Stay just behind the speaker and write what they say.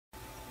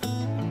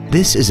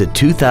This is a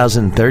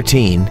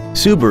 2013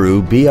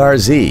 Subaru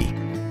BRZ.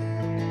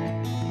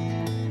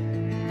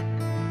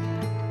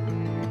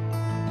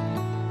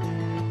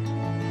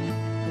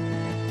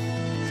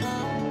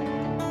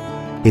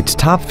 Its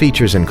top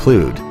features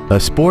include a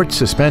sport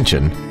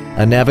suspension,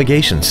 a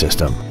navigation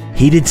system,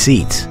 heated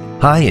seats,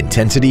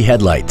 high-intensity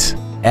headlights,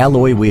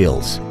 alloy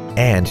wheels,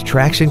 and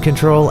traction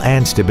control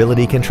and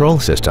stability control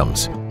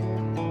systems.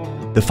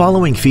 The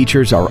following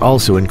features are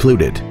also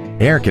included: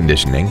 air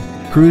conditioning,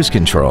 cruise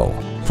control,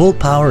 full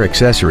power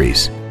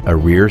accessories, a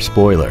rear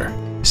spoiler,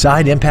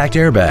 side impact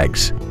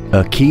airbags,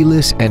 a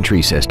keyless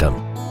entry system,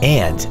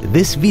 and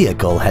this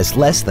vehicle has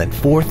less than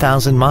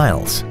 4,000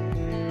 miles.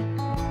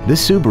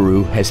 This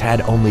Subaru has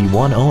had only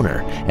one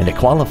owner and it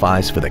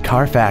qualifies for the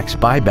Carfax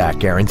buyback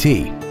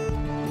guarantee.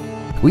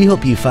 We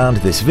hope you found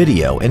this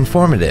video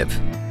informative.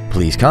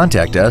 Please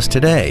contact us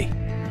today.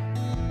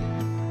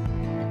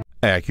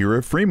 Acura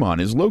of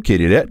Fremont is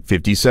located at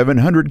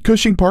 5700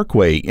 Cushing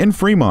Parkway in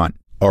Fremont.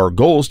 Our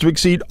goal is to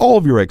exceed all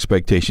of your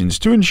expectations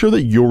to ensure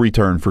that you'll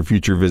return for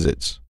future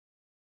visits.